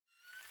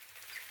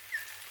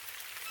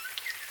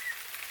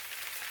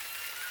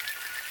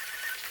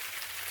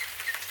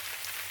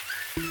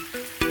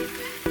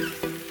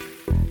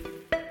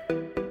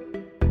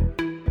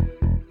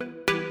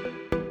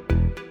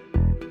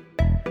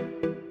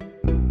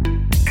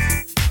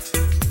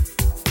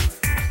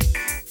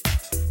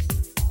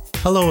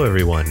Hello,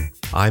 everyone.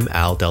 I'm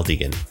Al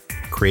Deldegan,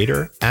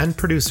 creator and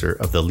producer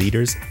of the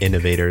Leaders,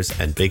 Innovators,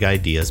 and Big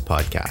Ideas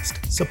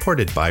podcast,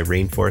 supported by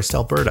Rainforest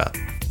Alberta.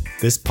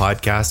 This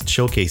podcast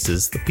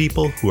showcases the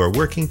people who are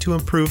working to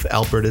improve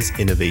Alberta's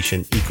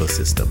innovation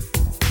ecosystem.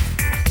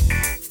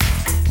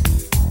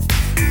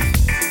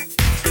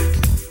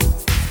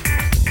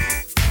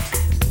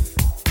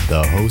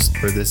 The host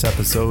for this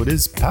episode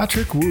is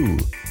Patrick Wu.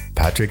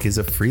 Patrick is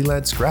a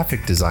freelance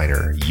graphic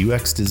designer,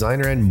 UX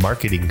designer, and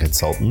marketing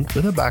consultant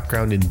with a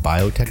background in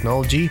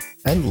biotechnology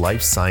and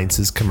life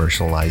sciences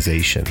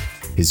commercialization.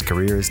 His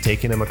career has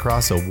taken him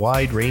across a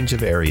wide range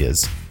of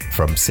areas,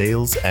 from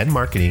sales and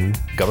marketing,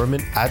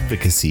 government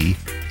advocacy,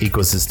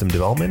 ecosystem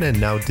development, and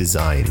now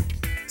design.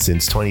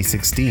 Since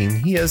 2016,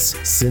 he has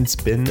since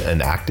been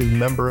an active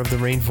member of the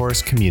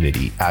Rainforest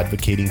community,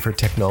 advocating for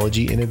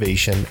technology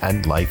innovation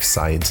and life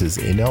sciences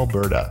in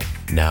Alberta.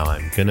 Now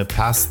I'm going to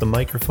pass the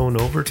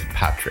microphone over to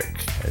Patrick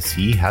as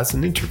he has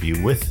an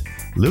interview with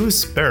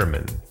Louis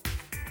Berman.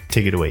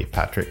 Take it away,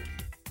 Patrick.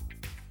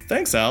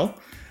 Thanks, Al.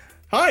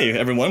 Hi,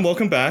 everyone.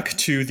 Welcome back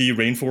to the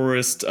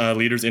Rainforest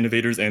Leaders,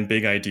 Innovators, and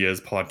Big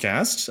Ideas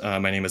podcast.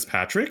 My name is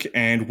Patrick,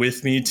 and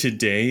with me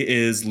today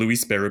is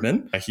Louis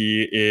Berman.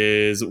 He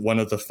is one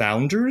of the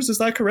founders, is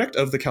that correct,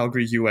 of the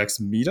Calgary UX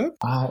Meetup?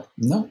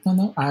 No.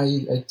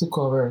 I took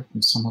over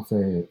some of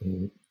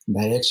the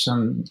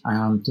direction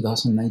around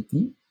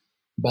 2019.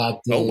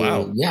 But oh,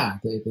 wow.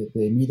 The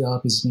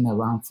Meetup has been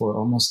around for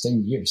almost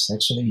 10 years.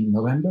 Actually,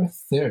 November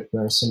 3rd,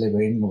 we're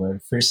celebrating our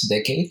first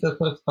decade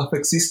of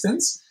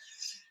existence.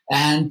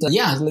 And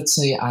let's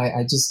say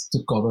I just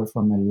took over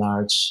from a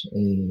large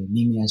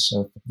lineage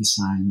of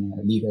design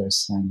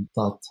leaders and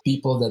thought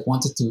people that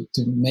wanted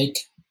to make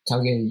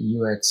Calgary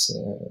UX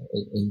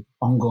a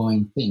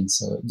ongoing thing.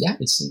 So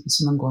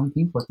it's an ongoing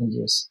thing for 10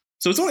 years.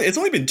 So it's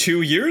only been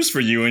 2 years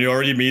for you, and you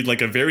already made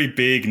like a very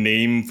big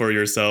name for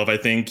yourself. I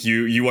think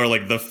you are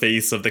like the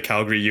face of the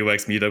Calgary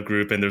UX Meetup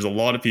group, and there's a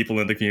lot of people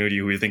in the community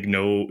who I think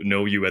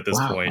know you at this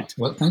point.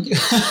 Well, thank you.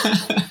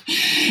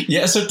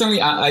 Yeah,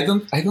 certainly. I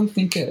don't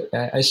think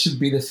I should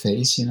be the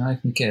face. I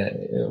think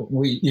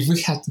if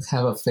we had to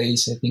have a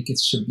face, I think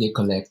it should be a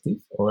collective,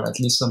 or at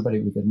least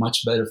somebody with a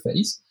much better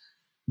face.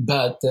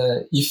 But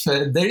if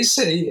there is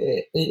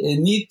a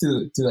need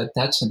to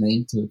attach a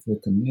name to the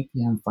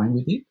community, I'm fine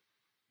with it.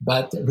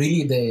 But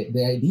really,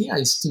 the idea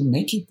is to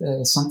make it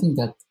something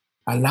that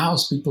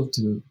allows people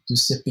to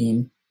step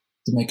in,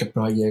 to make a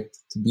project,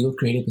 to build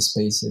creative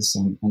spaces,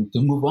 and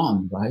to move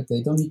on, right?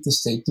 They don't need to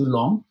stay too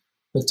long,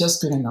 but just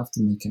good enough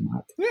to make a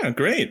mark. Yeah,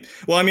 great.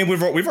 Well, I mean,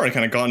 we've already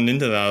kind of gotten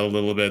into that a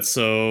little bit.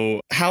 So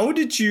how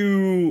did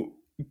you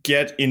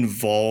get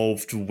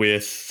involved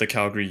with the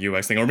Calgary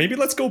UX thing? Or maybe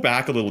let's go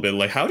back a little bit.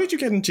 Like, how did you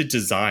get into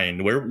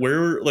design? Where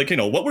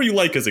what were you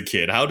like as a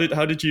kid? How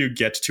did you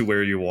get to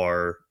where you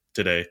are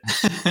today?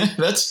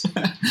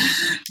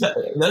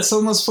 That's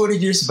almost 40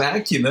 years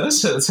back,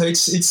 So it's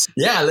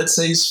let's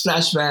say it's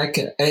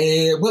flashback.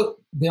 Well,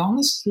 the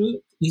honest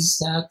truth is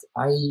that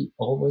I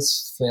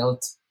always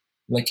felt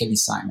like a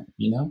designer,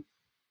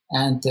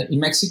 And in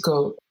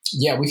Mexico,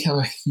 we have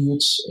a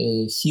huge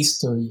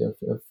history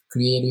of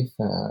creative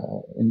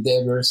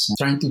endeavors, and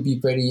trying to be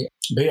very,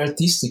 very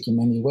artistic in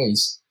many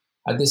ways.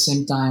 At the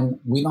same time,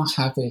 we don't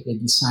have a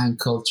design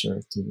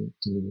culture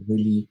to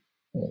really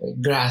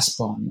grasp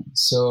on.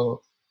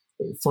 So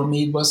for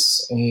me, it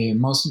was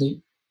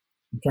mostly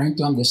trying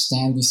to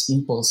understand this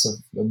impulse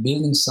of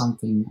building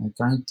something,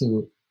 trying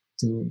to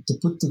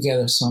put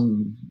together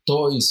some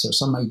toys or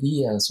some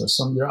ideas or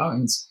some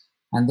drawings,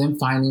 and then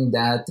finding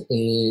that,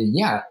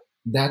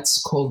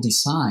 that's called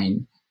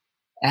design.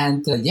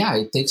 And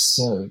it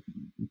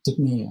took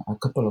me a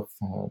couple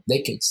of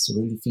decades to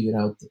really figure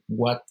out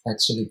what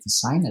actually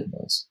designer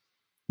was.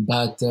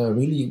 But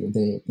really,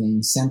 the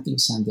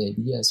incentives and the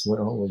ideas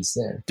were always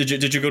there.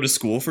 Did you go to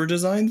school for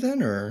design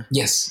then, or?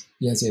 Yes.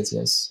 I,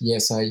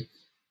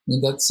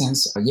 in that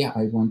sense,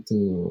 I went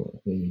to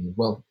the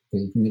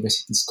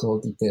university is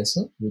called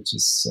ITESO, which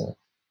is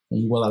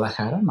in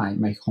Guadalajara,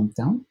 my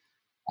hometown.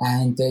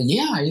 And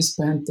I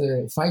spent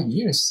 5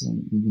 years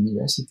in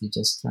university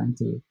just trying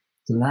to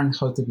learn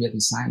how to be a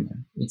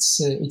designer. It's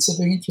a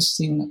very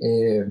interesting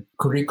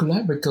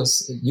curricula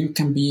because you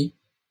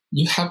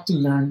have to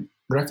learn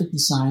graphic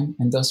design,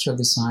 industrial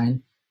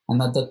design,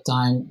 and at that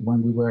time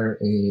when we were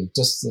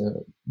just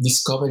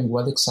discovering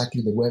what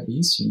exactly the web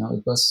is,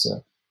 it was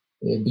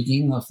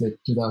beginning of the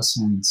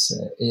 2000s.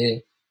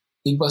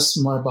 It was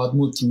more about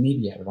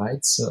multimedia,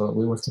 right? So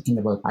we were talking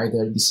about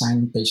either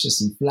designing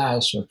pages in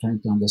Flash or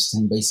trying to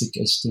understand basic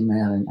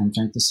HTML and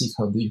trying to see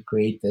how do you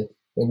create a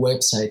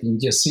website in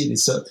GeoCities.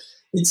 So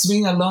it's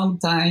been a long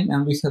time,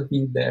 and we have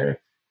been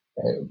there,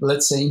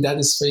 let's say, in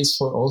that space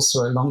for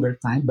also a longer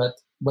time. But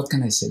what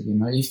can I say?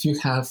 If you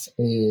have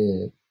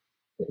the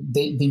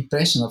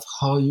impression of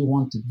how you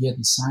want to be a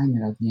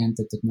designer, at the end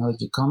the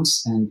technology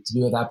comes and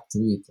you adapt to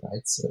it,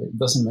 right? So it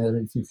doesn't matter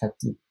if you have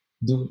to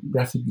do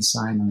graphic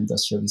design or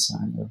industrial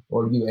design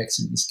or UX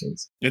in this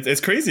case.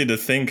 It's crazy to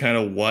think kind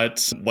of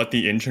what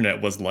the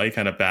internet was like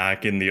kind of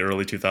back in the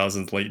early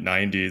 2000s, late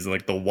 90s,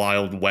 like the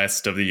wild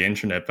west of the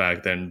internet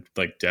back then.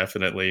 Like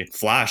definitely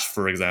Flash,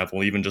 for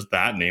example, even just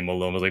that name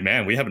alone was like,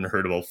 man, we haven't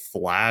heard about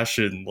Flash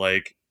in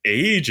like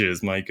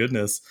ages. My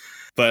goodness.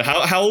 But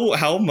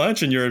how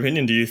much, in your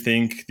opinion, do you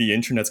think the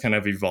internet's kind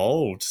of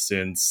evolved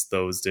since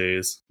those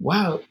days?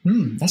 Wow,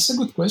 that's a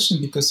good question,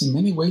 because in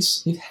many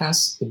ways it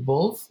has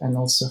evolved and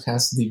also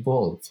has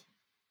devolved.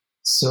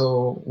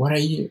 So what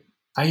I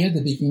at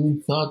the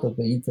beginning thought that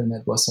the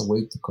internet was a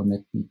way to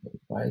connect people,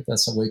 right?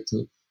 That's a way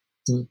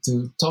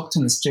to talk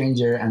to a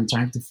stranger and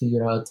trying to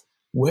figure out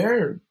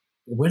where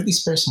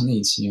this person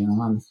is,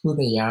 and who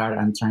they are,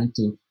 and trying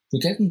to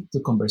get into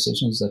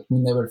conversations that we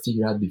never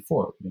figured out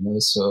before,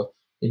 So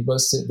it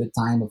was the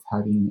time of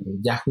having a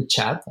Yahoo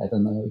chat. I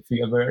don't know if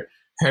you ever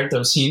heard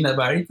or seen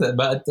about it,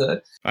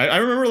 but I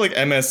remember like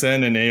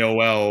MSN and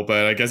AOL,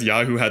 but I guess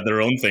Yahoo had their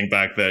own thing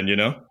back then,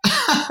 kind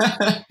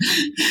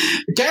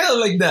of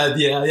like that,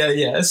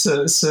 yeah.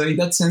 So in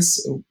that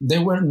sense,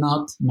 there were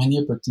not many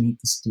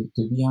opportunities to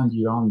be on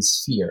your own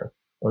sphere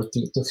or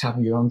to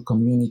have your own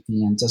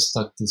community and just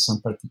talk to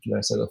some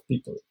particular set of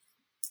people.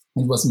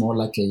 It was more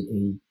like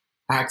a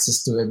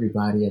access to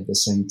everybody at the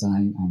same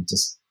time and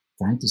just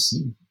trying to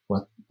see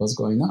what's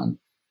going on.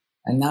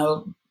 And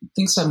now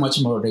things are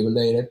much more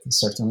regulated.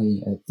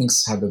 Certainly,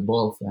 things have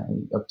evolved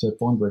up to a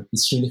point where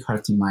it's really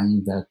hard to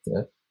imagine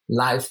that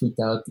life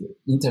without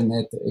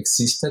internet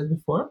existed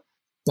before.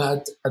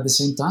 But at the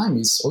same time,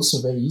 it's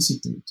also very easy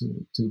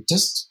to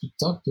just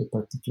talk to a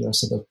particular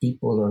set of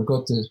people or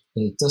go to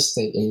just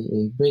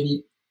a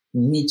very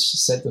niche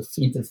set of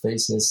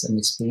interfaces and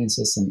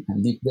experiences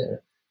and live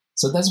there.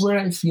 So that's where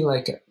I feel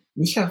like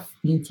we have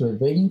been through a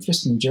very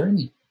interesting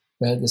journey.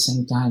 But at the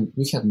same time,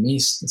 we have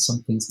missed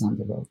some things down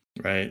the road.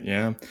 Right.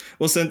 Yeah.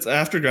 Well, since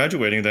after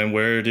graduating, then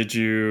where did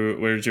you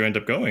end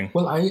up going?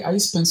 Well, I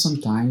spent some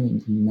time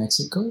in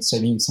Mexico,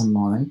 saving some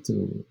money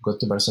to go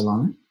to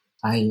Barcelona.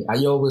 I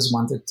always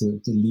wanted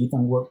to live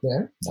and work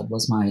there. That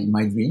was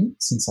my dream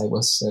since I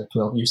was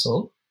 12 years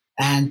old.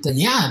 And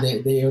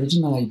the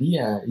original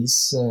idea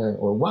is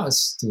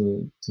was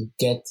to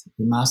get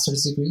a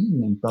master's degree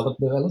in product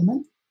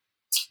development.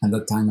 At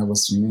that time, I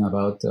was dreaming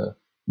about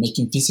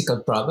making physical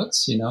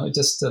products,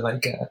 just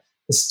like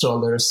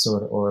strollers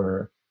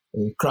or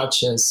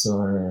crutches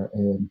or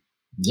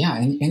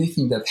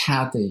anything that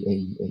had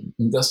a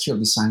industrial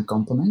design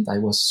component. I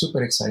was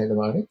super excited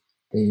about it.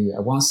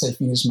 Once I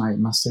finished my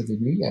master's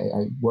degree,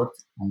 I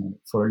worked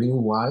for a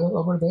little while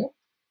over there.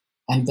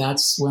 And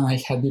that's when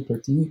I had the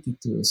opportunity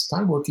to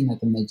start working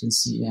at an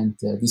agency and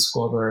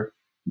discover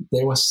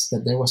there was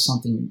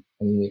something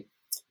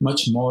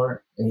much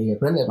more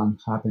relevant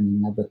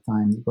happening at the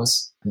time. It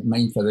was my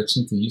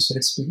introduction to user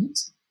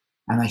experience.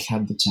 And I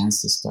had the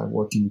chance to start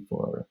working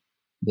for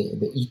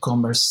the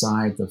e-commerce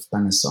side of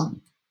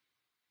Panasonic.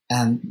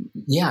 And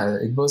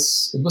it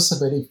was a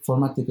very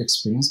formative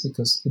experience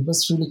because it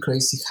was really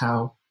crazy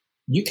how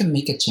you can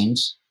make a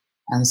change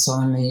and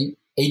suddenly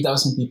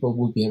 8,000 people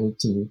will be able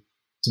to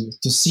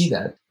see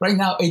that. Right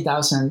now,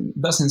 8,000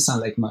 doesn't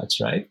sound like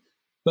much, right?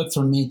 But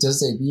for me,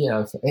 just the idea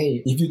of,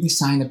 hey, if you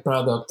design a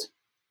product,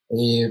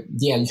 you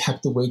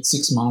have to wait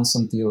 6 months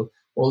until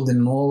all the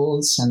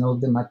molds and all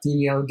the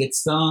material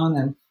gets done.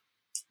 And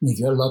if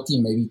you're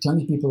lucky, maybe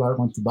 20 people are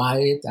going to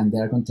buy it and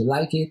they're going to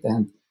like it.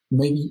 And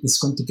maybe it's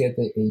going to get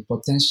a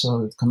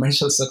potential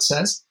commercial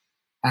success.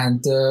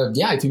 And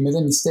if you made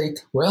a mistake,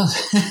 well,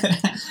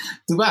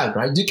 too bad,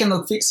 right? You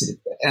cannot fix it.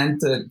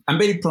 And I'm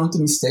very prone to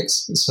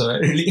mistakes. So I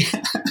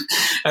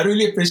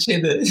really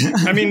appreciate it.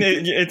 I mean,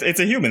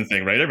 it's a human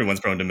thing, right? Everyone's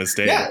prone to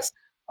mistakes. Yes.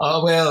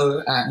 Oh, well,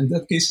 in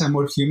that case, I'm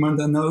more human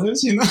than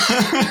others,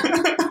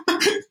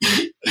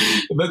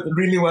 But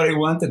really what I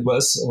wanted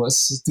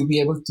was to be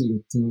able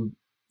to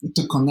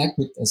connect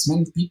with as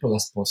many people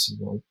as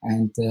possible.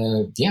 And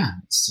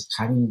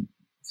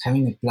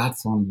having a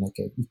platform like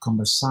an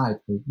e-commerce site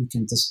where you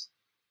can just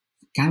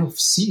kind of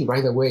see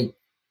right away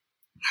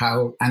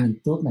how an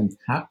improvement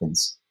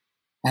happens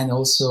and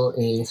also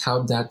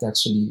how that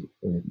actually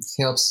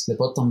helps the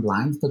bottom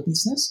line of the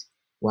business.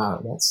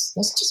 Wow, that's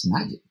just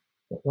magic.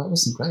 That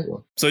was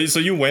incredible. So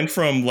you went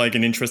from like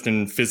an interest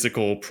in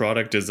physical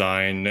product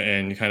design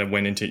and kind of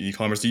went into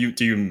e-commerce. Do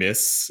you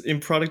miss in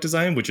product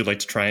design? Would you like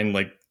to try and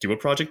like do a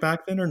project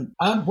back then? Or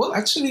well,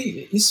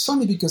 actually, it's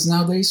funny because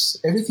nowadays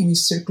everything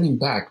is circling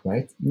back,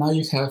 right? Now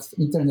you have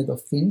Internet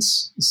of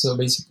Things, so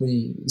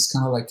basically it's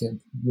kind of like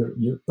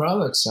your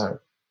products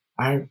are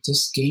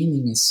just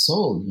gaining a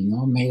soul,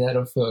 made out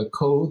of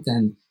code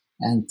and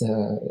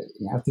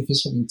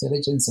artificial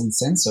intelligence and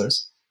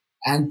sensors.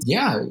 And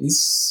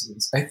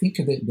I think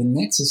the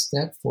next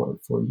step for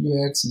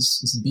UX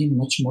is being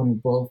much more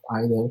involved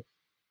either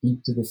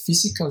into the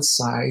physical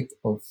side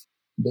of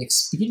the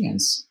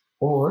experience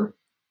or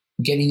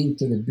getting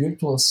into the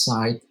virtual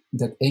side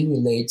that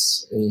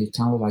emulates a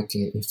kind of like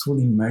a full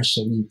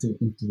immersion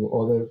into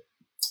other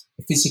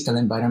physical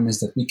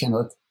environments that we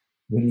cannot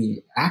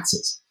really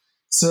access.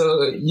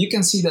 So you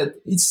can see that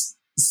it's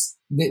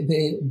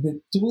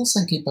the tools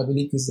and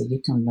capabilities that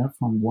you can learn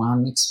from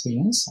one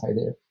experience,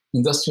 either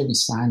industrial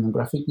design or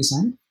graphic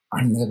design,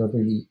 are never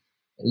really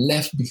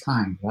left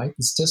behind, right?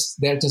 It's just,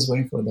 they're just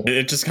waiting for the...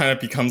 It just kind of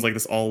becomes like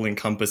this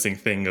all-encompassing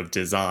thing of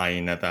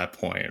design at that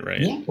point,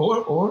 right? Yeah,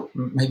 or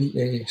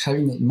maybe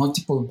having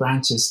multiple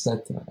branches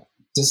that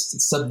just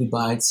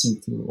subdivides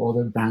into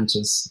other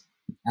branches.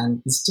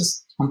 And it's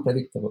just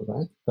unpredictable,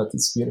 right? But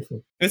it's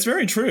beautiful. It's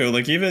very true.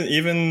 Like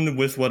even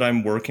with what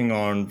I'm working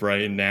on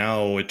right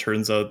now, it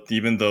turns out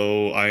even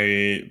though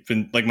I've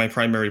been like my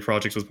primary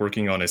project was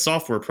working on a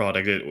software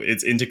product,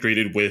 it's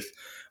integrated with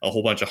a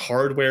whole bunch of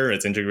hardware.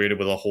 It's integrated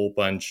with a whole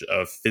bunch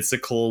of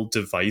physical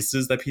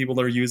devices that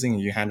people are using.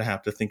 And you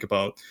have to think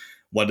about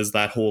what does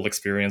that whole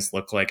experience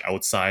look like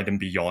outside and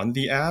beyond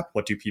the app?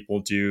 What do people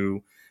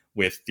do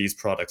with these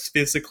products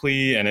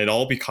physically? And it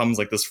all becomes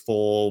like this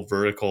full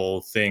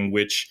vertical thing,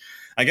 which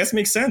I guess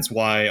makes sense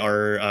why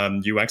our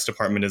UX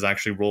department is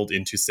actually rolled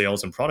into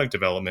sales and product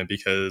development,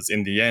 because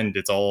in the end,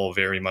 it's all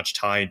very much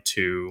tied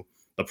to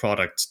the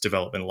product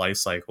development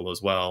lifecycle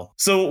as well.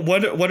 So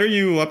what are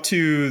you up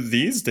to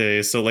these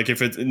days? So like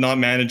if it's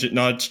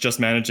not just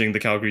managing the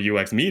Calgary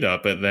UX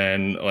meetup, but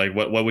then like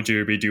what would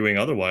you be doing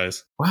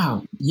otherwise?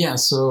 Wow. Yeah.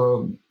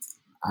 So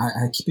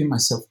I keeping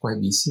myself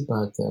quite busy,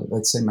 but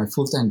let's say my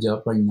full-time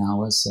job right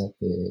now is at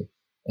the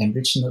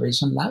Enbridge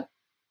Innovation Lab.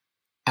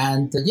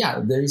 And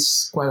there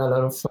is quite a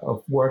lot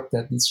of work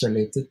that is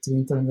related to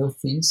Internet of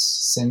Things,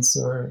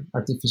 sensor,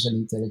 artificial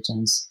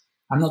intelligence.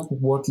 I'm not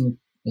working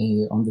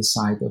on the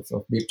side of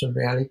virtual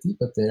reality,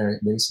 but there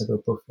is a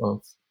group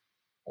of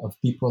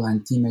people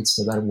and teammates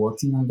that are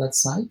working on that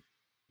side.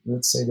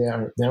 Let's say they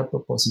are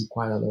proposing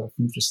quite a lot of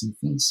interesting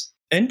things.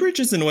 Enbridge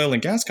is an oil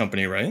and gas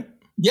company, right?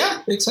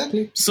 Yeah,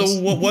 exactly. So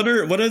what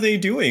are they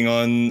doing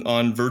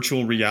on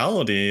virtual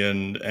reality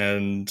and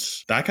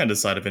that kind of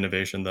side of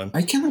innovation then?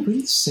 I cannot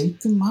really say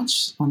too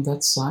much on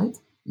that side.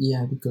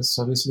 Yeah, because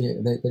obviously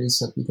there is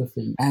a bit of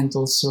a... And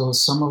also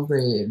some of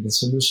the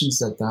solutions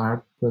that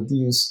are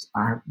produced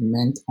are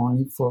meant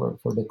only for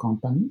the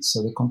company.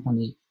 So the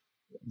company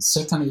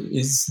certainly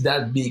is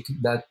that big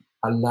that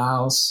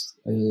allows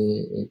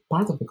a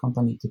part of the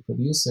company to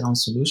produce their own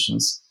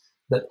solutions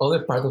that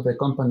other part of the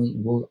company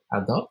will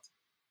adopt.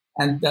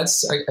 And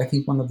that's, I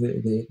think, one of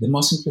the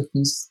most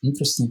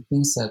interesting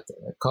things that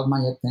caught my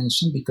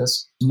attention,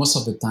 because most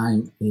of the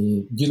time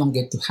you don't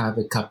get to have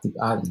a captive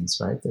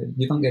audience, right?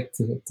 You don't get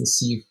to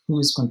see who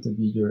is going to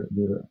be your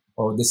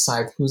or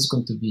decide who's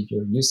going to be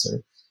your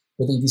user.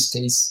 But in this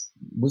case,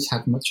 we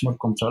have much more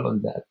control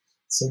on that.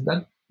 So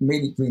that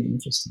made it really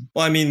interesting.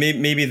 Well, I mean,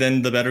 maybe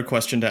then the better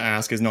question to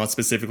ask is not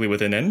specifically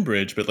within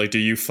Enbridge, but like, do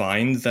you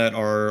find that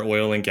our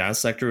oil and gas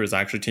sector is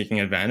actually taking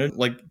advantage,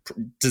 like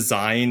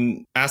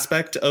design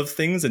aspect of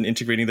things and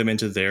integrating them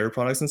into their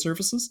products and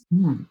services?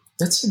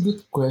 That's a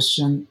good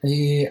question.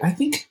 I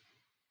think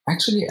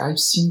actually I've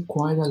seen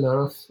quite a lot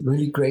of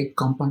really great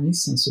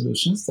companies and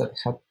solutions that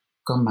have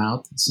come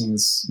out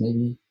since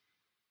maybe,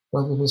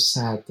 what was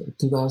that,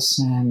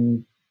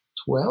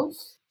 2012?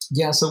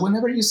 Yeah, so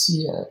whenever you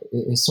see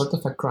a sort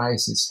of a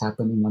crisis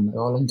happening on the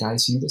oil and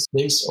gas industry,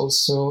 there's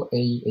also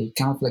a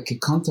kind of like a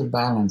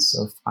counterbalance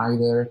of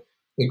either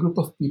a group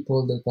of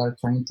people that are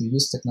trying to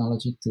use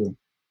technology to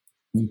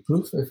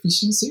improve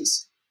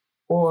efficiencies,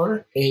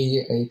 or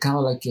a kind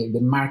of like the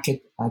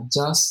market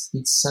adjusts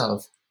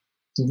itself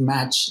to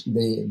match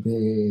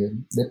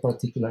the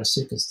particular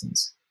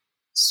circumstance.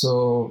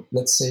 So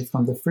let's say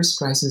from the first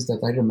crisis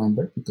that I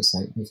remember, because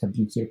I have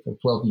been here for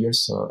 12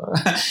 years, so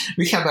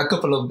we have a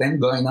couple of them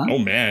going on. Oh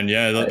man,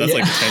 yeah, that's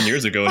like 10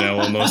 years ago now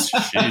almost.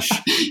 Sheesh.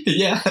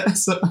 Yeah,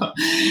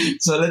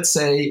 so let's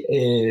say,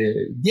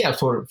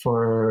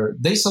 for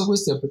there's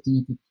always the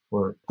opportunity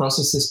for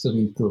processes to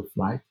improve,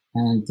 right?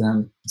 And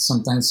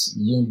sometimes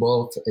you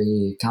involve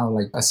a kind of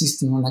like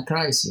assisting on a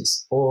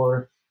crisis,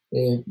 or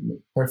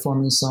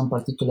performing some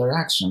particular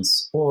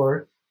actions,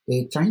 or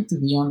trying to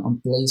be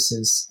on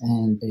places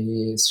and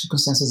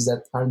circumstances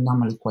that are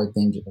normally quite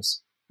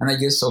dangerous. And I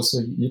guess also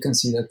you can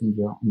see that in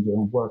your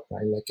own work,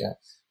 right? Like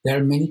there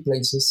are many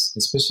places,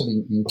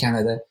 especially in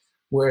Canada,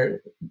 where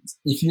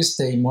if you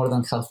stay more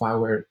than half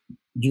hour,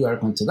 you are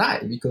going to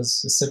die,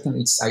 because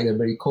certainly it's either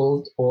very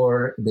cold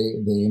or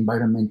the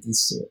environment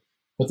is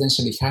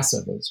potentially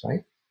hazardous,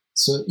 right?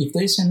 So if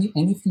there is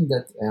anything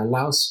that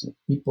allows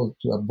people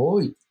to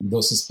avoid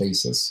those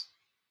spaces,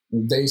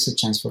 there is a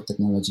chance for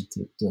technology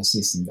to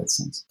assist in that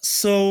sense.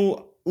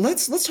 So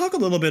let's talk a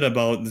little bit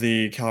about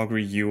the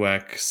Calgary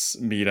UX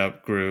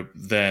meetup group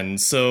then.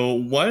 So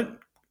what,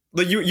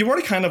 like you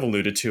already kind of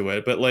alluded to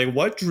it, but like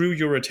what drew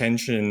your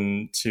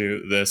attention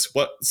to this?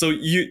 So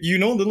you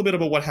know a little bit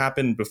about what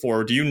happened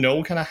before. Do you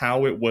know kind of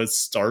how it was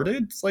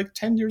started like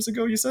 10 years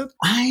ago, you said?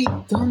 I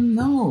don't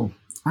know.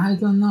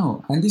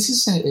 And this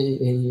is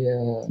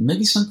a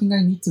maybe something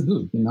I need to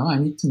do. You know, I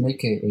need to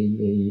make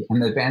an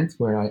event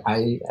where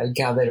I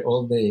gather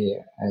all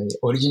the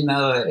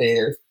original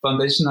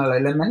foundational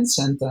elements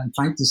and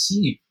trying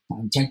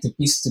to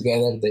piece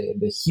together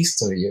the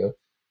history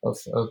of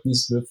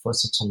this group for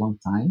such a long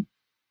time.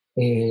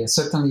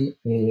 Certainly,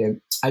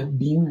 I've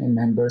been a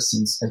member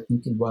since I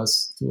think it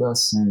was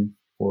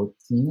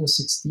 2014 or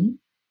 16.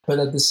 But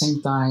at the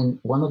same time,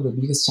 one of the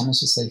biggest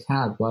challenges I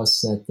had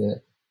was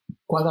that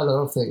quite a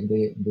lot of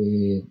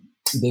the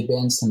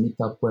events and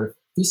meetup were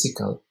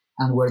physical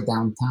and were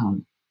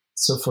downtown.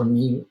 So for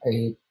me,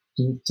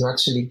 to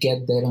actually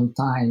get there on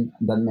time,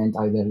 that meant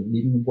either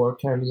leaving work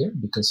earlier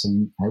because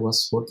I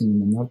was working in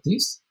the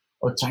Northeast,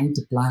 or trying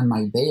to plan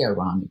my day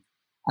around it.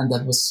 And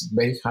that was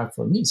very hard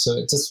for me. So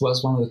it just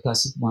was one of the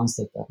classic ones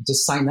that I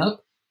just signed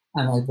up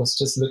and I was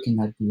just looking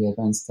at the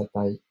events that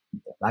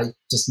I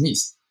just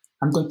missed.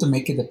 I'm going to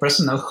make it a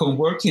personal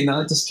homework,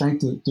 just trying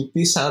to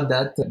piece out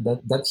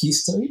that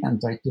history and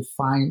try to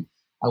find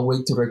a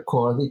way to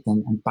record it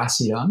and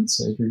pass it on.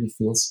 So it really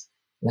feels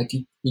like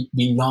it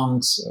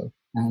belongs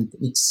and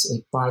it's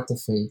a part of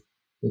a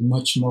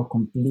much more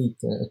complete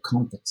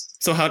context.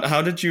 So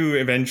how did you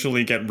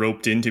eventually get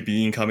roped into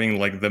becoming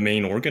like the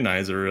main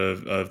organizer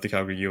of the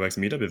Calgary UX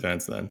meetup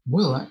events then?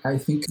 Well, I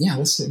think,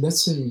 that's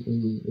a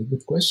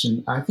good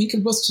question. I think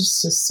it was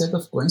just a set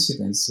of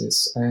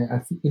coincidences. I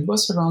think it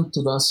was around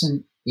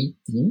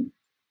 2018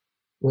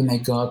 when I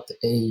got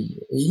a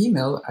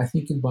email. I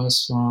think it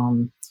was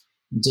from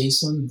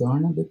Jason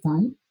Dorn at the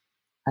time.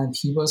 And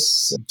he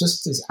was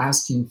just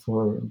asking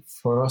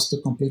for us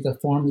to complete a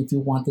form if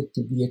you wanted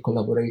to be a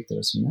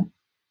collaborators,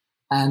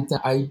 And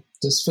I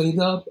just filled it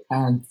up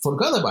and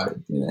forgot about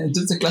it. It's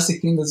just a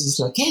classic thing that's just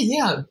like, hey,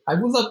 yeah, I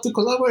would love to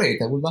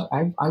collaborate. I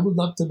would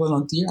love to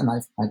volunteer. And I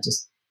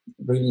just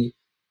really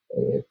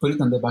put it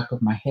on the back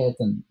of my head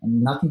and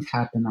nothing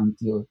happened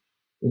until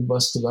it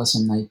was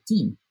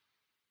 2019.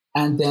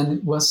 And then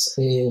it was,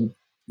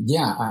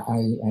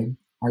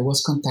 I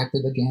was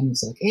contacted again.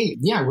 It's like, hey,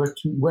 yeah,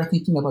 we're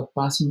thinking about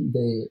passing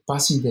the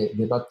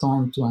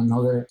baton to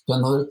another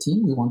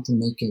team. We want to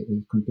make a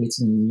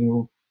completely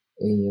new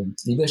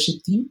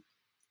leadership team,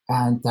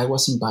 and I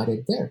was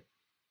invited there.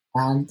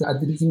 And at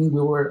the beginning,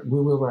 we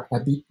were a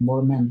bit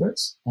more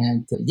members,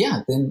 and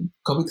then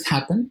COVID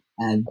happened.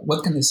 And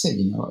what can I say?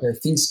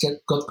 Things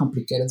got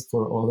complicated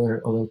for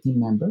other team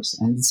members,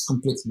 and it's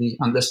completely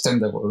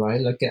understandable, right?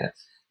 Like.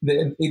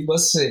 It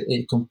was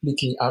a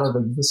completely out of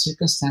the blue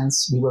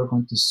circumstance. We were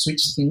going to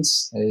switch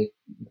things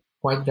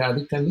quite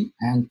radically.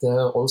 And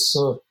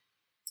also,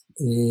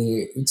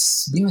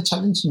 it's been a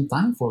challenging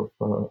time for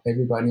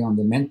everybody on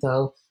the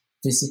mental,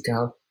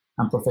 physical,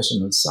 and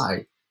professional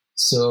side.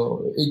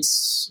 So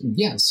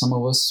some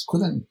of us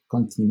couldn't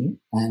continue.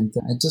 And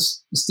I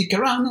just stick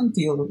around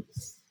until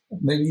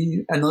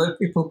maybe another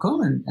people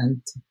come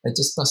and I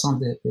just pass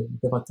on the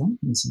baton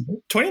in some way.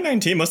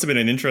 2019 must have been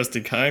an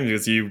interesting time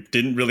because you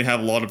didn't really have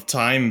a lot of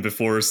time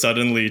before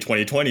suddenly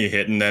 2020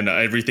 hit and then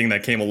everything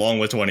that came along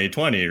with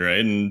 2020,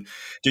 right? And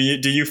do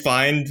you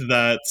find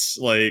that,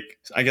 like,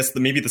 I guess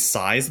maybe the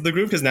size of the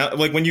group, because now,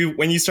 like, when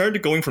you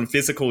started going from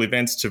physical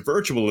events to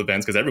virtual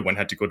events, because everyone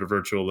had to go to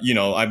virtual,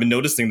 I've been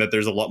noticing that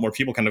there's a lot more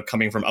people kind of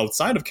coming from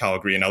outside of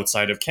Calgary and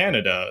outside of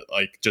Canada,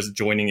 like just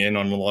joining in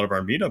on a lot of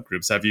our meetup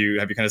groups. Have you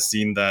kind of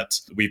seen that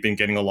we've been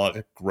getting a lot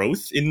of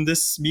growth in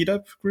this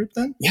meetup group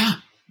then? Yeah.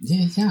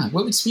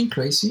 Well, it's been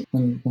crazy.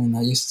 When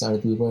I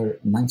started, we were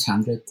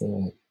 900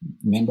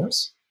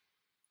 members.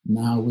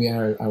 Now we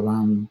are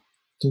around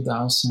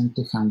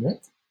 2,200.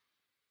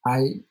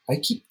 I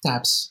keep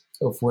tabs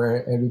of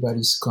where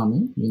everybody's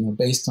coming,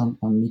 based on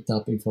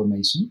meetup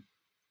information.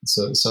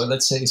 So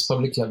let's say it's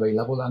publicly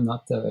available. I'm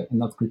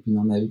not creeping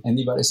on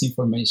anybody's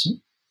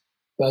information.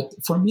 But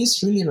for me,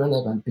 it's really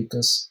relevant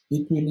because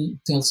it really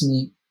tells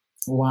me,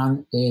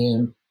 one,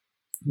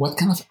 what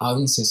kind of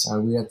audiences are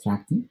we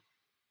attracting?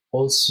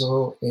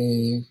 Also,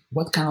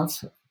 what kind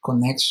of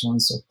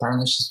connections or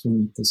partnerships we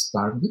need to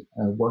start with,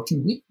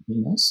 working with,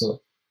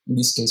 So in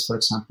this case, for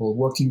example,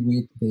 working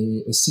with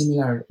a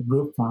similar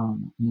group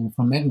from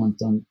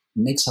Edmonton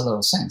makes a lot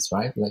of sense,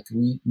 right? Like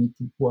we need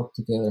to work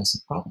together as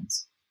a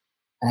province.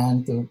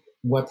 And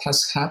what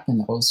has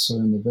happened also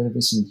in the very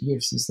recent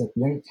years is that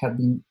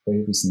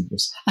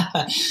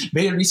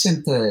very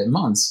recent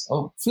months.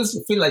 Oh,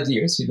 feel like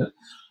years,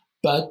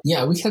 But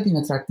yeah, we have been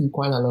attracting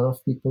quite a lot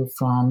of people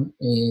from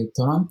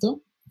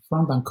Toronto,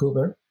 from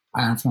Vancouver,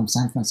 and from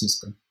San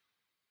Francisco.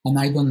 And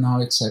I don't know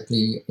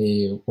exactly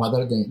what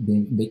are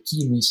the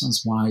key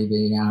reasons why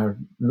they are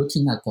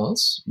looking at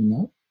us,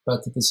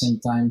 But at the same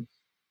time,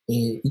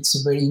 it's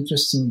very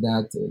interesting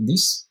that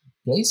these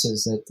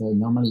places that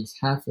normally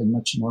have a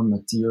much more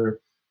mature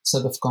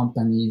set of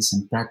companies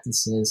and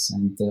practices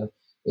and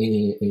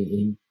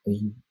a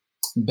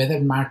better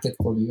market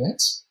for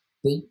UX,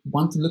 they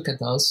want to look at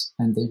us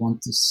and they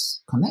want to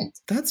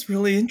connect. That's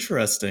really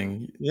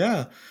interesting.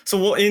 Yeah. So,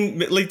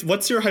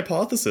 what's your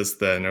hypothesis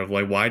then of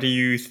why do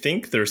you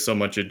think there's so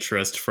much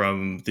interest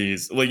from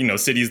these,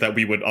 cities that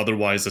we would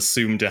otherwise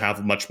assume to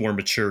have much more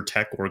mature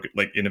tech or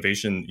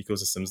innovation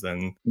ecosystems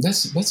than?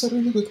 That's a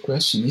really good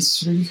question.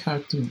 It's really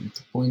hard to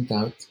point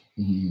out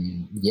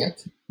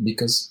yet,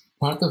 because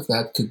part of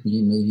that could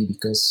be maybe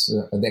because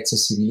the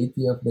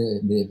accessibility of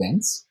the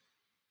events.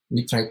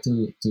 we try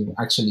to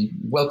actually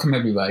welcome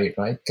everybody,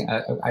 right?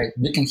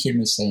 You can hear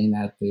me saying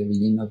at the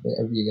beginning of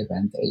every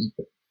event,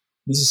 hey,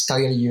 this is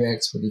Calgary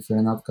UX, but if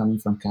you're not coming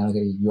from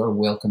Calgary, you're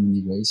welcome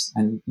anyways.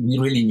 And we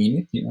really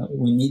mean it.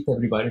 We need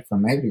everybody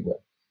from everywhere.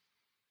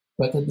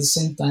 But at the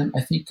same time,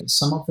 I think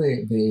some of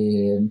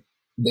the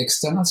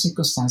external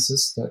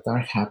circumstances that are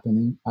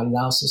happening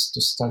allows us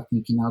to start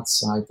thinking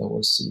outside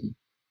our city.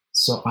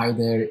 So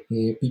either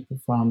people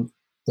from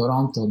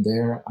Toronto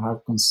there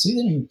are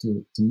considering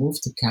to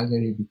move to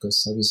Calgary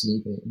because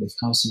obviously the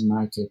housing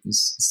market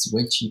is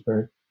way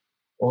cheaper,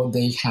 or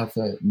they have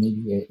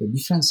maybe a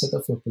different set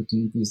of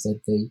opportunities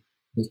that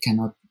they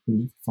cannot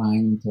really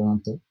find in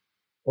Toronto.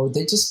 Or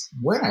they just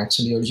were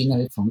actually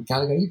originally from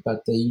Calgary,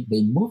 but they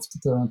moved to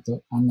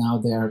Toronto and now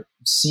they are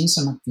seeing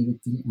some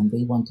activity and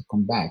they want to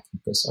come back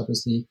because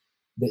obviously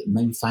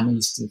maybe family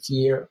is still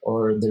here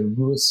or their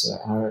roots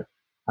are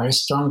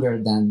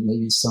stronger than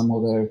maybe some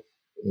other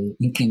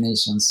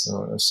inclinations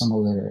or some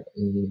other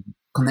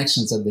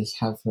connections that they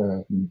have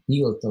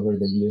built over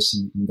the years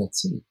in that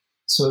city.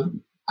 So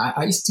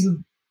I still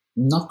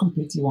not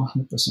completely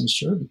 100%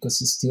 sure because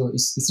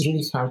it's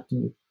really hard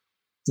to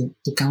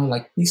kind of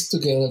like piece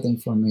together the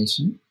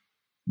information,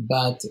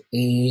 but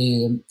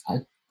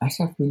I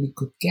have really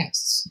good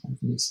guests at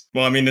least.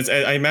 Well, I mean,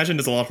 I imagine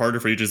it's a lot harder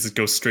for you to just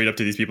go straight up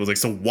to these people like,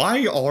 so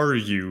why are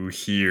you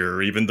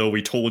here? Even though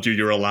we told you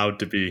you're allowed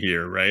to be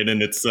here, right?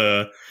 And it's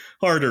a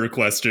harder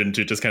question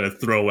to just kind of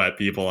throw at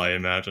people, I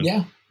imagine.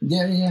 Yeah.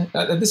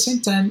 At the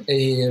same time,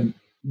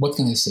 what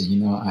can I say?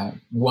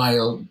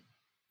 While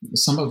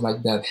some of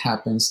like that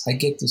happens, I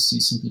get to see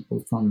some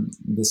people from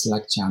the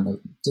Slack channel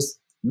just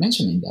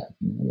mentioning that,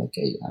 like,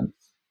 hey,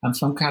 I'm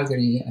from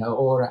Calgary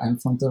or I'm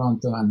from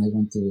Toronto and I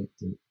want to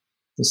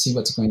see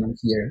what's going on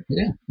here.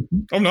 Yeah.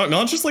 Mm-hmm. Oh,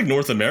 not just like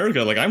North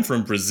America. Like I'm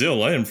from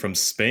Brazil. I am from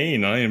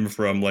Spain. I am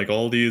from like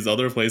all these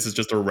other places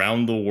just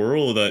around the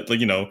world. That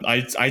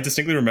I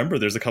distinctly remember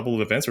there's a couple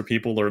of events where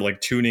people are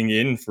like tuning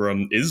in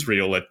from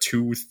Israel at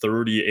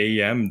 2:30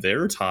 a.m.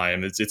 their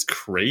time. It's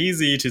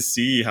crazy to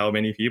see how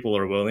many people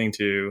are willing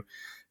to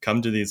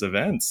come to these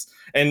events.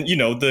 And,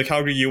 the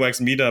Calgary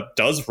UX meetup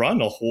does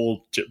run a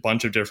whole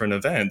bunch of different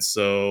events.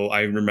 So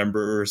I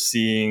remember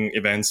seeing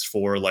events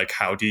for like,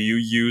 how do you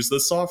use the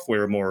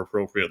software more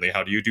appropriately?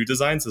 How do you do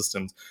design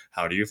systems?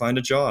 How do you find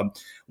a job?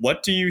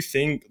 What do you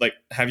think, like,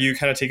 have you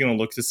kind of taken a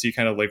look to see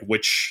kind of like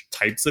which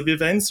types of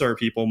events are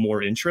people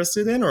more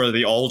interested in, or are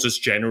they all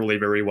just generally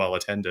very well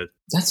attended?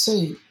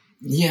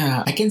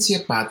 Yeah, I can see a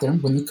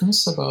pattern. When it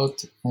comes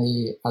about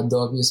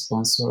Adobe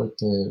sponsored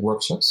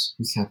workshops,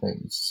 we have a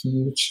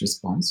huge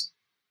response.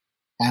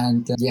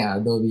 And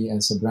Adobe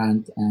as a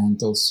brand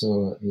and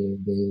also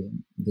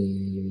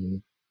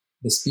the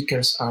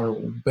speakers are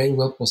very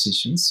well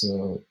positioned.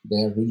 So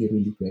they're really,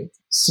 really great.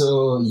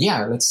 So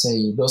let's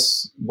say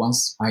those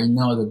ones, I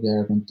know that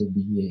they're going to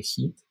be a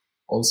hit.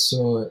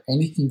 Also,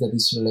 anything that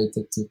is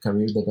related to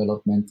career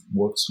development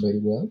works very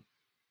well.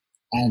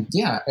 And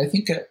I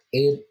think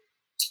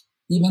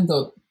even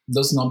though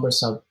those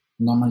numbers are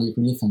normally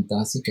really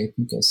fantastic, I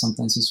think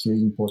sometimes it's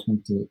really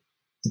important to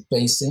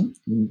pace them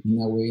in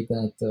a way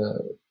that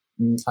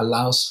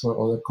allows for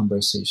other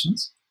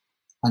conversations.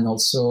 And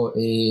also,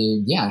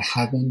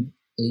 having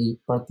a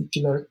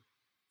particular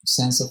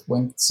sense of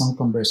when some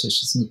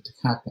conversations need to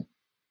happen.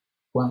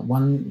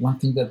 One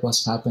thing that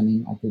was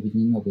happening at the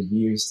beginning of the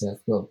year is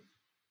that,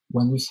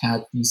 when we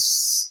had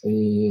this,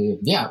 we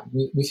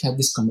had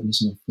this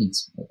combination of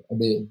things.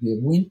 The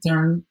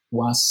winter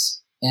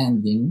was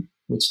ending,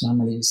 which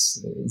normally is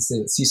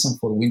the season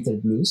for winter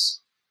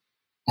blues.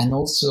 And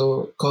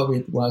also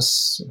COVID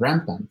was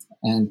rampant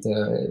and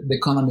the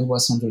economy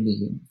wasn't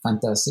really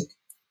fantastic.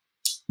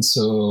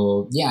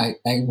 So I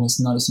was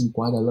noticing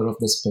quite a lot of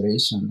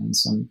desperation and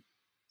some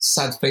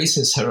sad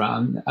faces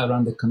around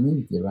the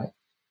community, right?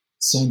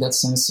 So in that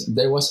sense,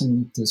 there was a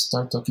need to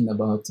start talking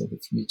about the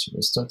future,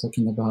 start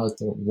talking about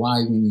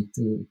why we need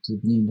to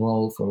be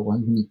involved or why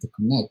we need to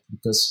connect,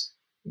 because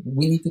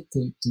we needed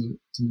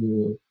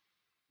to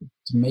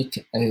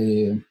make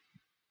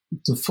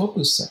to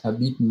focus a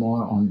bit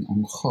more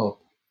on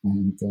hope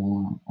and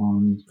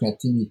on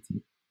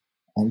creativity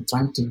and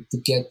trying to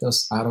get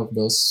us out of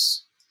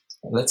those,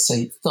 let's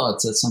say,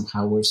 thoughts that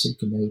somehow were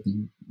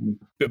circulating.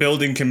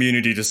 Building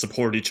community to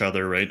support each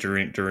other, right,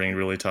 during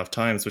really tough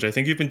times, which I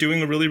think you've been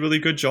doing a really, really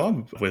good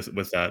job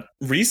with that.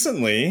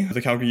 Recently,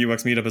 the Calgary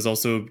UX Meetup has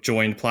also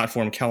joined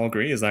Platform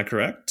Calgary, is that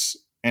correct?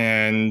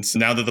 And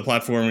now that the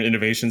Platform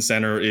Innovation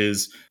Center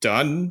is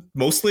done,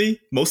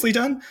 mostly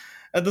done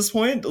at this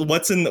point,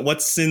 what's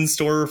in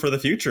store for the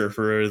future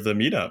for the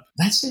meetup?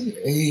 That's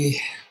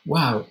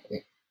wow.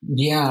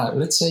 Yeah,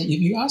 let's say if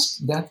you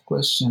asked that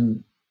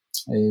question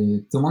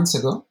 2 months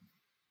ago,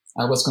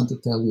 I was going to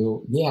tell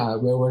you,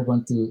 we're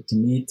going to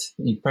meet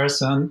in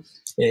person.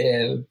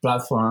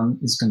 Platform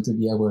is going to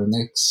be our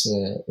next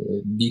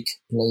big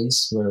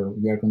place where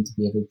we are going to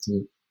be able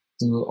to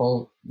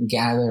all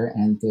gather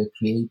and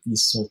create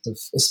these sort of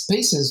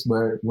spaces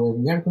where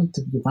we are going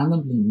to be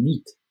randomly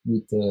meet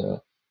with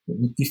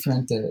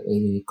different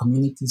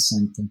communities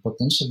and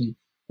potentially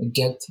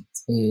get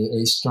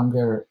a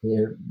stronger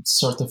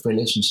sort of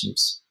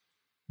relationships.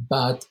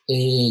 But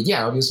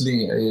yeah,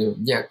 obviously,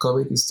 yeah,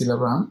 COVID is still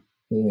around.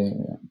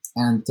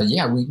 And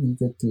yeah, we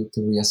needed to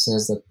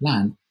reassess that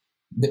plan.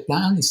 The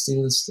plan is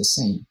still the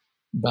same.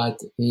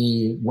 But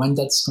when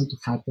that's going to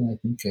happen, I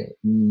think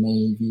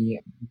maybe,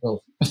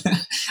 well,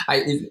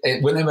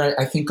 whenever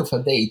I think of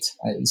a date,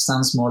 it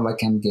sounds more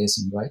like I'm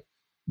guessing, right?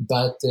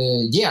 But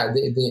yeah,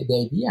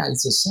 the idea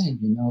is the same,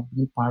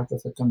 being part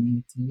of a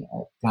community.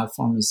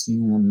 Platform is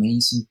being an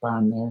amazing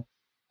partner,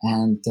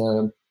 and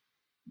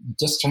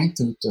just trying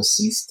to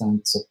assist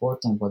and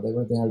support on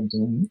whatever they are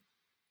doing,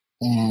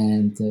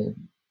 and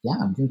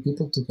yeah, bring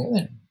people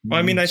together. Well,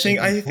 I mean, I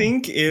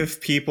think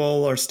if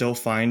people are still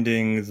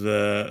finding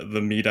the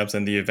meetups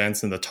and the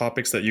events and the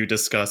topics that you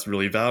discuss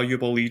really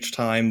valuable each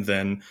time,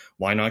 then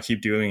why not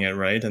keep doing it,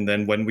 right? And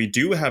then when we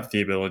do have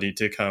the ability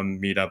to come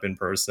meet up in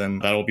person,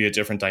 that'll be a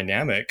different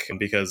dynamic,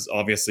 because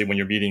obviously when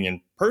you're meeting in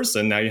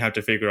person, now you have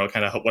to figure out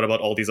kind of what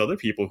about all these other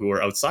people who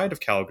are outside of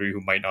Calgary who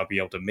might not be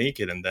able to make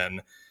it, and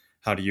then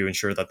how do you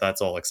ensure that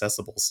that's all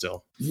accessible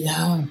still?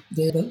 Yeah,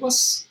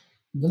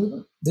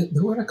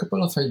 there were a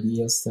couple of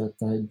ideas that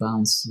I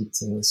bounced with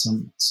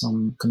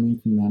some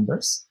community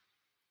members.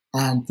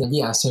 And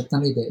yeah,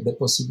 certainly the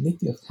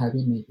possibility of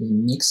having a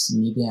mixed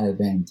media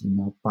event,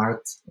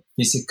 part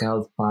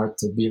physical, part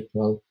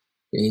virtual,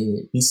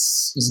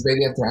 is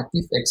very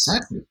attractive.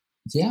 Exactly.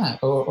 Yeah.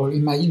 Or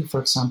imagine, for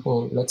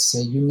example, let's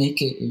say you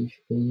make a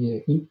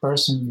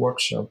in-person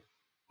workshop,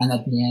 and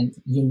at the end,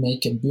 you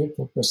make a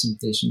virtual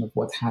presentation of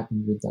what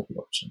happened with that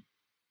workshop.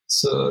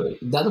 So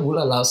that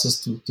will allow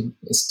us to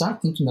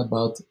start thinking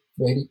about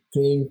very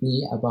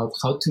creatively about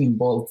how to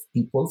involve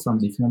people from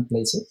different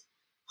places.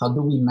 How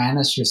do we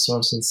manage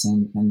resources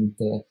and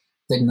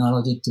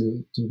technology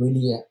to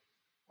really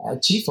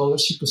achieve all the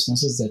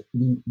circumstances that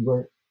we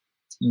were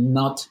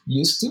not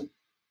used to?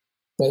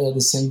 But at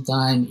the same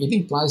time, it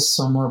implies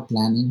some more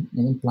planning.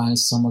 It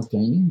implies some more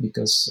training,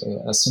 because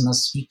as soon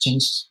as you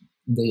change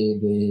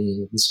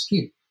the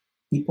script,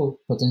 people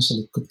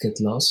potentially could get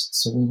lost.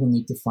 So we will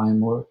need to find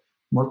more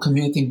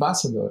community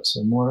ambassadors,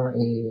 or more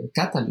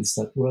catalysts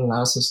that will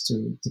allow us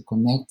to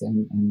connect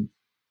and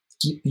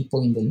keep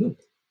people in the loop.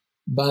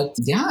 But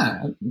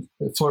yeah,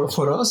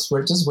 for us,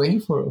 we're just waiting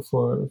for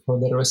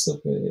the rest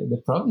of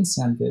the province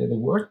and the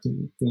world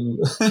to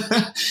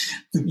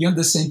to be on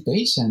the same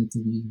page and to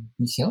be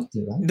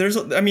healthy,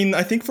 right?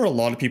 I think for a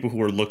lot of people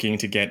who are looking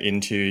to get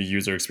into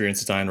user experience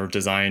design or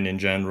design in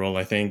general,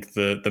 I think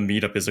the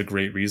meetup is a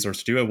great resource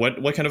to do it.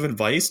 What kind of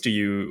advice do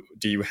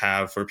you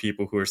have for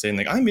people who are saying,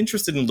 like, I'm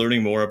interested in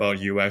learning more about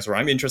UX, or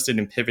I'm interested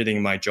in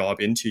pivoting my job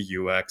into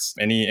UX?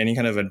 Any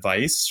kind of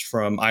advice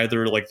from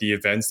either like the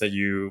events that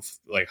you've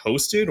like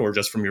hosted, or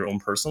just from your own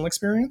personal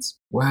experience?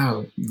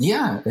 Wow.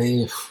 Yeah.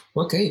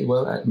 Okay.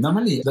 Well,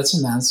 normally that's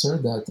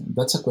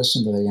that's a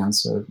question that I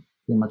answer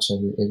pretty much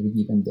every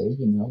given day.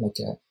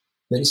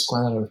 There is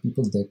quite a lot of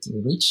people that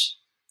reach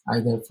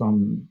either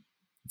from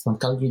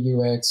Calgary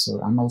UX,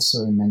 or I'm also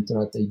a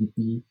mentor at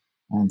ADP,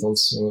 and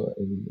also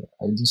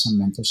I do some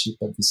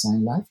mentorship at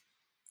Design Life.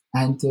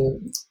 And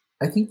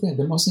I think that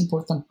the most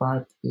important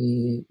part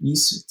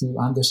is to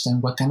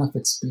understand what kind of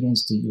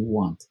experience do you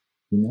want,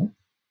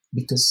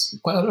 because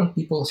quite a lot of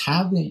people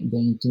have the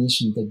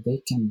intuition that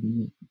they can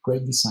be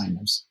great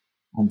designers,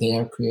 and they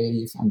are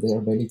creative, and they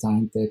are very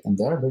talented, and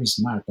they are very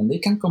smart, and they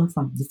can come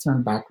from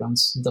different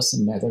backgrounds,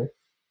 doesn't matter.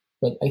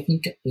 But I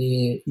think it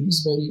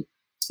is very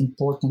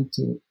important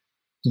to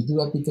do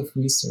a bit of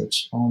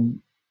research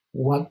on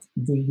what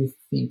do you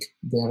think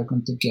they are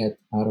going to get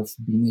out of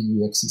being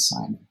a UX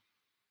designer.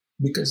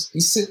 Because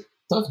it's a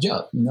tough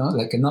job, not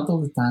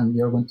all the time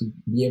you're going to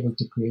be able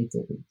to create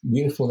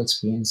beautiful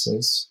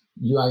experiences.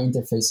 UI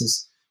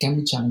interfaces can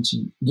be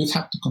challenging. You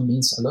have to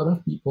convince a lot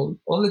of people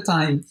all the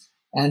time.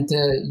 And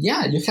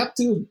you have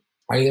to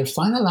either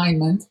find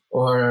alignment,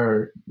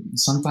 or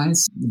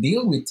sometimes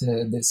deal with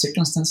the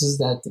circumstances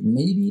that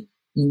maybe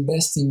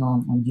investing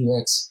on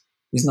UX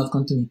is not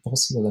going to be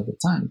possible at the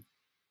time.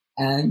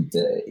 And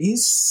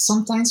it's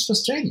sometimes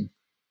frustrating.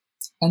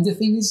 And the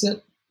thing is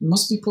that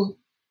most people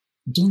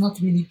do not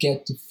really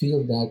get to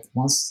feel that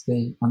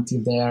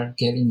until they are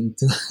getting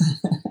into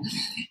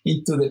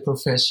into the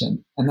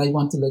profession. And I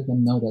want to let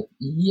them know that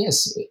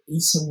yes,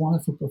 it's a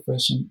wonderful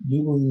profession.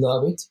 You will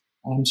love it.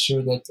 I'm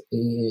sure that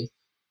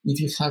if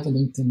you have an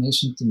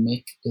inclination to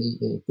make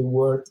the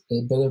world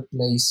a better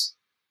place,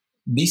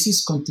 this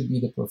is going to be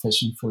the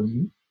profession for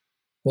you.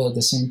 But at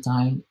the same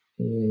time,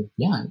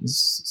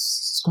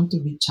 it's going to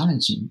be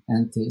challenging,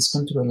 and it's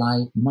going to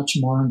rely much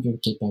more on your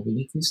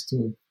capabilities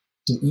to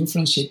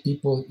influence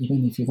people,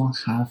 even if you don't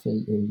have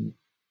a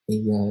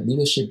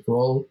leadership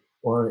role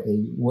or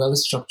a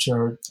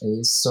well-structured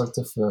sort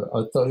of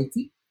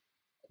authority,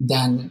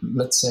 than,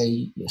 let's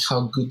say,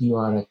 how good you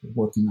are at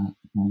working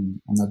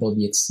on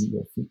Adobe XD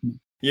or Figma.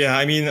 Yeah,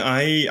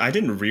 I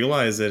didn't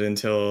realize it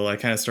until I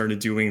kind of started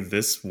doing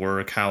this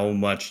work, how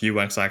much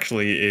UX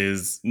actually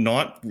is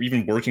not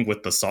even working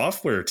with the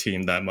software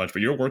team that much,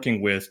 but you're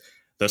working with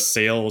the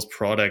sales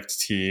product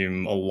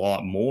team a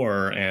lot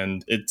more,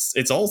 and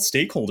it's all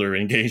stakeholder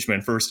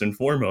engagement first and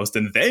foremost,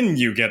 and then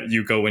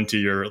you go into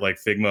your like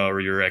Figma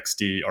or your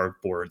XD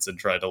artboards and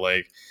try to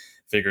like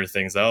figure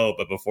things out.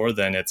 But before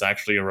then, it's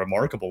actually a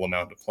remarkable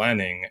amount of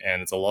planning,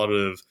 and it's a lot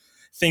of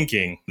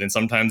thinking. And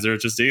sometimes there are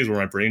just days where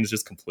my brain is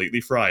just completely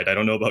fried. I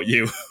don't know about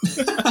you.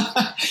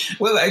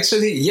 Well,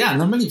 actually, yeah,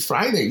 normally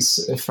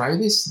Fridays,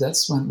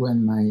 that's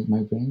when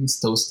my brain is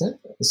toasted.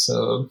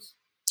 So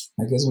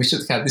I guess we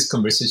should have this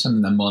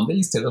conversation on a Monday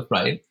instead of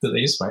Friday.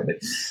 Today is Friday.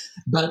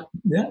 But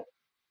yeah.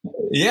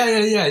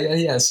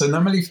 So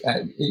normally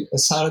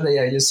Saturday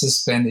I just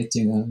spend it,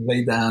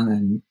 lay down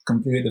and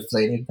completely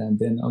deflated. And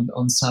then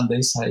on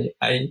Sundays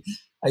I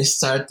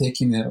start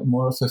taking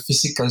more of a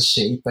physical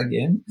shape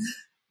again.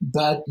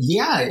 But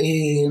yeah,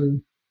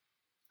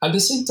 at the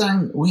same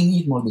time, we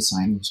need more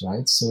designers,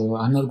 right? So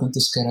I'm not going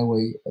to scare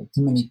away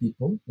too many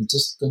people. I'm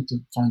just going to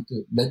try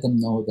to let them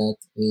know that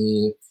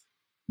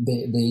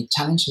the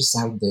challenges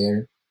out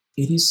there,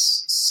 it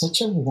is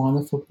such a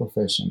wonderful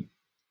profession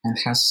and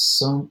has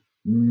so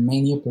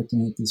many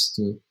opportunities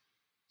to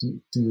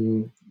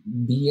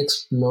be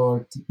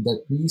explored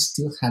that we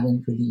still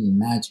haven't really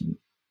imagined.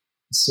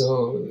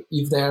 So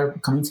if they're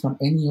coming from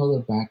any other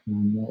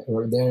background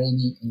or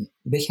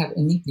they have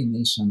any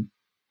inclination,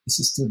 this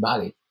is still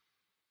valid.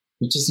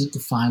 We just need to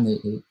find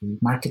a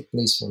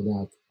marketplace for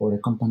that, or a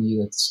company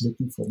that's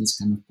looking for this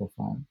kind of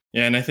profile.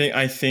 Yeah, and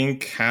I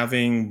think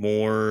having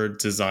more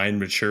design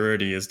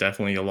maturity is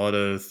definitely a lot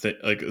of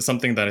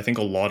something that I think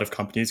a lot of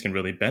companies can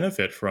really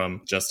benefit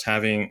from. Just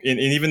having, and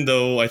even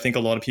though I think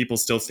a lot of people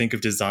still think of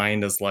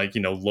design as like,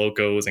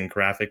 logos and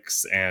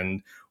graphics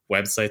and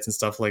websites and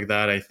stuff like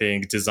that, I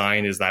think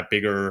design is that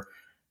bigger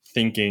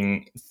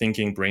thinking,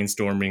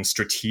 brainstorming,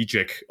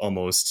 strategic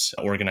almost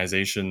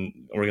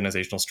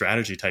organizational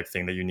strategy type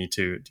thing that you need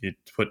to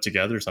put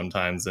together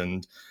sometimes.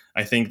 And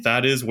I think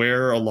that is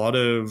where a lot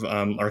of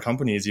our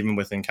companies, even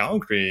within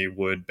Calgary,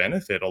 would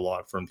benefit a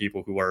lot from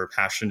people who are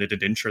passionate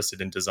and interested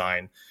in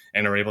design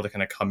and are able to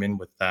kind of come in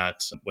with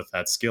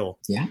that skill.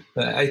 Yeah,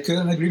 I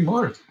couldn't agree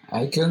more.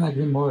 I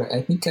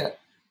think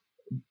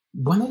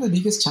one of the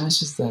biggest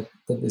challenges that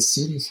the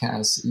city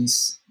has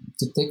is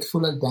to take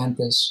full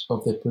advantage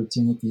of the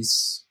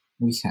opportunities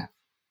we have.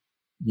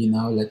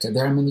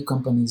 There are many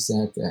companies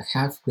that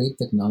have great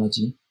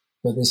technology,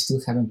 but they still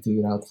haven't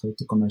figured out how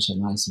to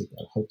commercialize it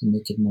or how to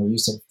make it more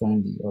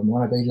user-friendly or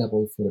more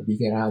available for a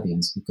bigger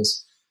audience,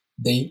 because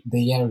they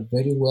are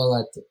very well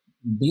at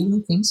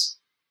building things,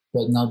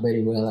 but not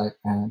very well at,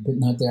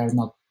 they are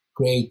not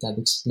great at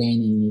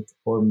explaining it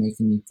or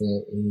making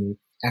it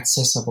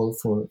accessible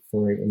for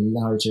a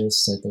larger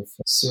set of.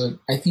 So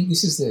I think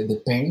this is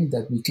the pairing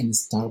that we can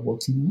start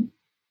working on.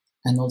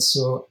 And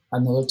also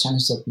another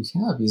challenge that we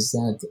have is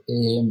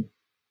that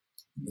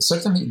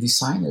certainly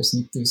designers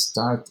need to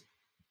start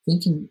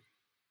thinking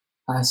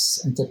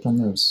as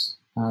entrepreneurs,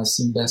 as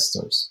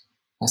investors,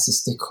 as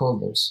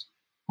stakeholders,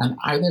 and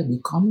either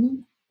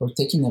becoming or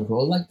taking a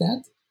role like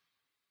that,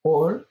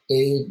 or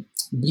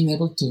being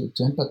able to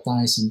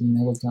empathize and being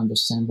able to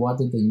understand what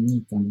do they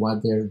need and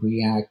what they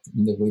react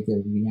in the way they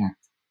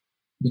react.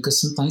 Because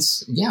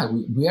sometimes,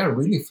 we are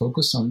really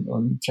focused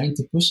on trying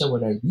to push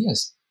our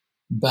ideas.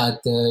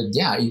 But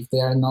if they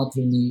are not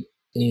really,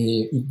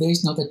 if there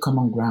is not a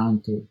common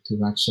ground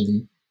to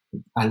actually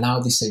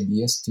allow these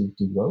ideas to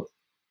grow,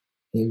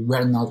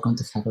 we're not going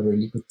to have a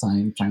really good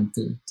time trying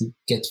to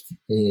get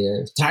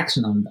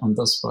traction on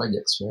those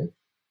projects, right?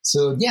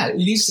 So it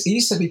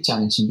is a bit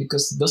challenging,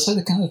 because those are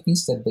the kind of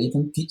things that they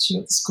don't teach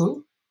you at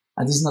school.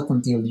 And it's not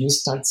until you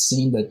start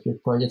seeing that your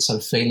projects are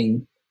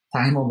failing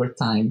time over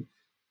time,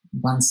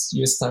 once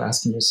you start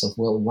asking yourself,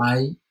 well,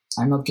 why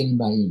I'm not getting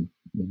buy-in?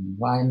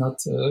 Why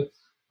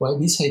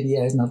this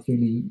idea is not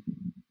really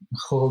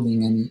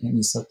holding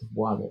any sort of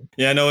water.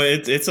 Yeah, no,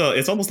 it's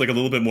almost like a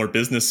little bit more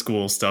business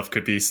school stuff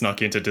could be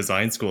snuck into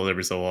design school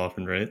every so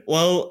often, right?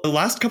 Well, the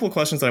last couple of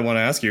questions I want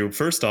to ask you.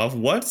 First off,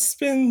 what's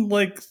been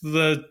like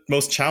the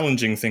most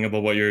challenging thing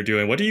about what you're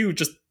doing? What do you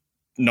just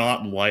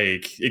not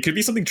like? It could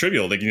be something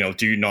trivial, like,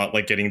 do you not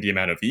like getting the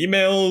amount of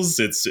emails?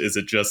 Is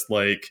it just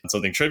like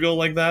something trivial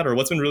like that, or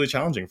what's been really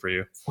challenging for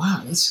you?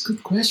 Wow, that's a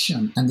good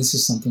question, and this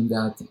is something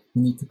that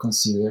we need to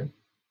consider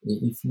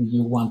if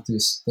you want to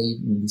stay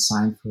in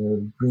design for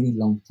a really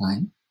long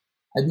time.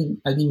 I've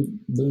been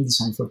doing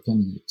design for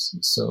 20 years,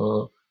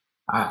 so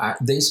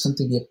there's going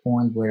to be a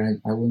point where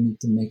I will need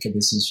to make a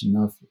decision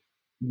of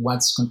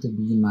what's going to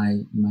be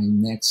my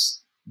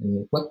next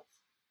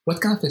what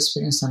kind of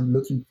experience I'm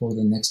looking for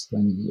the next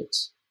 20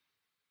 years.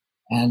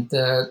 And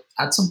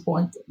at some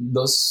point,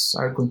 those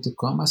are going to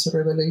come as a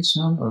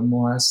revelation, or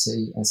more as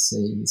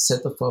a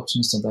set of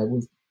options that I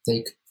will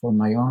take for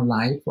my own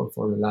life or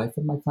for the life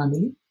of my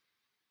family.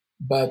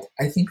 But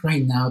I think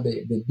right now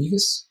the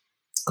biggest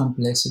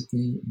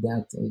complexity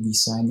that a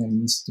designer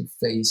needs to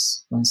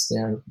face once they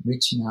are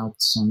reaching out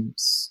some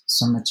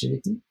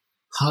maturity,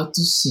 how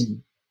to see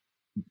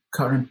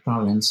current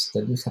problems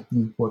that we have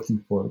been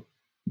working for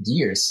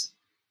years,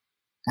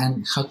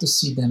 and how to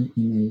see them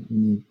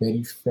in a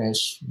very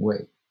fresh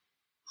way.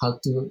 how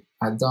to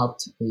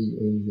adopt a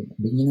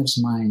beginner's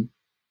mind,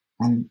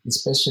 and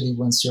especially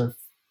once you're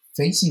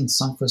facing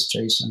some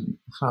frustration,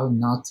 how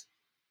not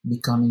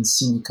becoming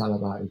cynical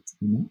about it,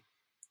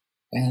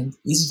 And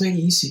it's very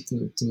easy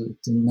to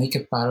make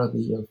a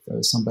parody of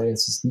somebody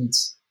else's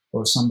needs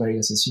or somebody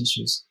else's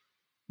issues,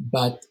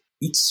 but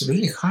it's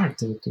really hard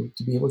to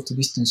be able to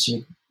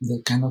distantiate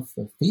the kind of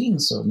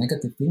feelings or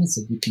negative feelings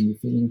that you can be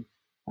feeling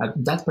at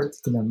that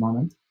particular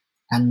moment,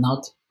 and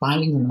not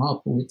piling them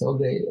up with all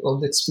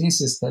the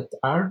experiences that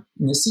are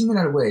in a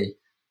similar way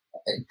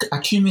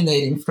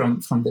accumulating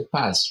from the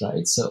past,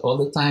 right? So all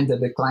the time that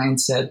the client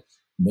said,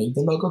 make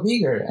the logo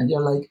bigger, and you're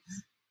like,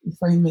 if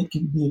I make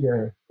it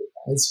bigger,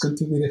 it's going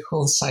to be the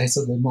whole size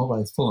of the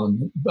mobile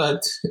phone.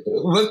 But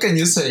what can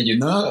you say?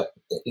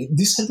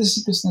 These are the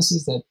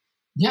circumstances that,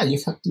 you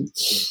have to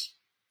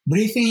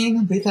breathe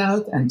in, breathe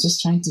out, and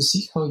just trying to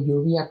see how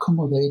you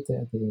reaccommodate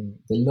the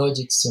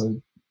logic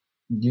so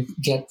you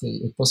get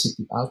a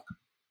positive outcome.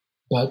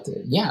 But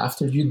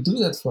after you do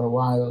that for a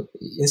while,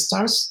 it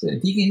starts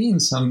digging in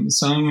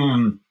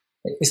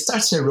it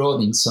starts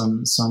eroding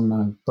some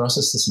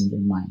processes in your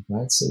mind,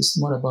 right? So it's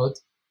more about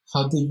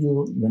how do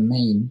you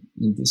remain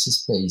in this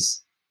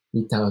space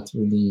without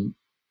really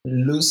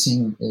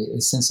losing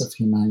a sense of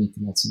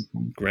humanity at some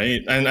point.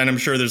 Great. And I'm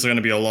sure there's going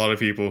to be a lot of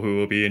people who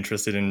will be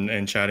interested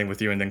in chatting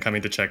with you and then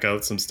coming to check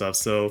out some stuff.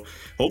 So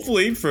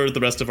hopefully for the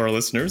rest of our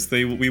listeners,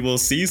 we will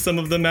see some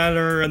of them at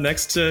our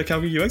next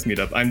Calgary UX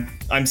meetup.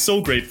 I'm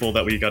so grateful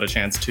that we got a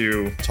chance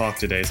to talk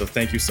today. So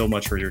thank you so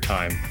much for your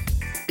time.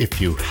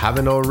 If you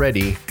haven't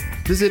already,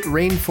 visit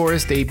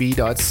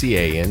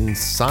rainforestab.ca and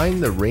sign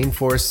the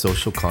Rainforest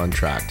Social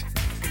Contract.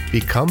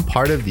 Become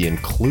part of the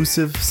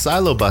inclusive,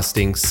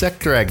 silo-busting,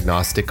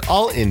 sector-agnostic,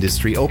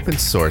 all-industry,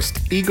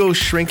 open-sourced,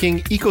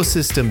 ego-shrinking,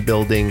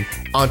 ecosystem-building,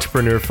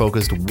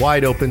 entrepreneur-focused,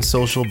 wide-open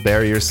social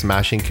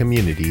barrier-smashing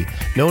community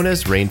known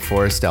as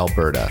Rainforest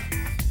Alberta.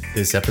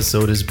 This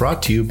episode is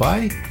brought to you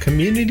by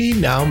Community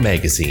Now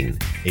Magazine.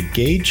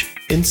 Engage,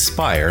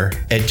 inspire,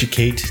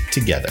 educate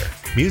together.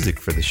 Music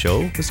for the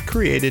show was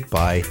created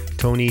by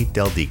Tony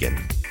Deldegan.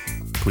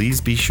 Please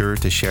be sure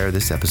to share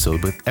this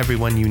episode with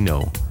everyone you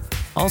know.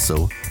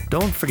 Also,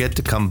 don't forget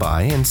to come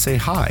by and say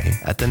hi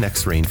at the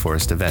next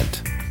Rainforest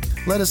event.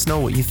 Let us know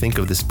what you think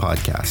of this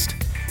podcast.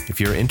 If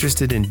you're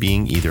interested in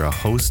being either a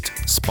host,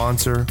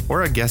 sponsor,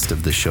 or a guest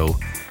of the show,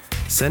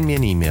 send me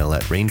an email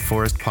at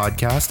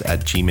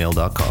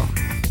rainforestpodcast@gmail.com.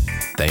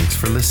 Thanks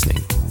for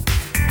listening.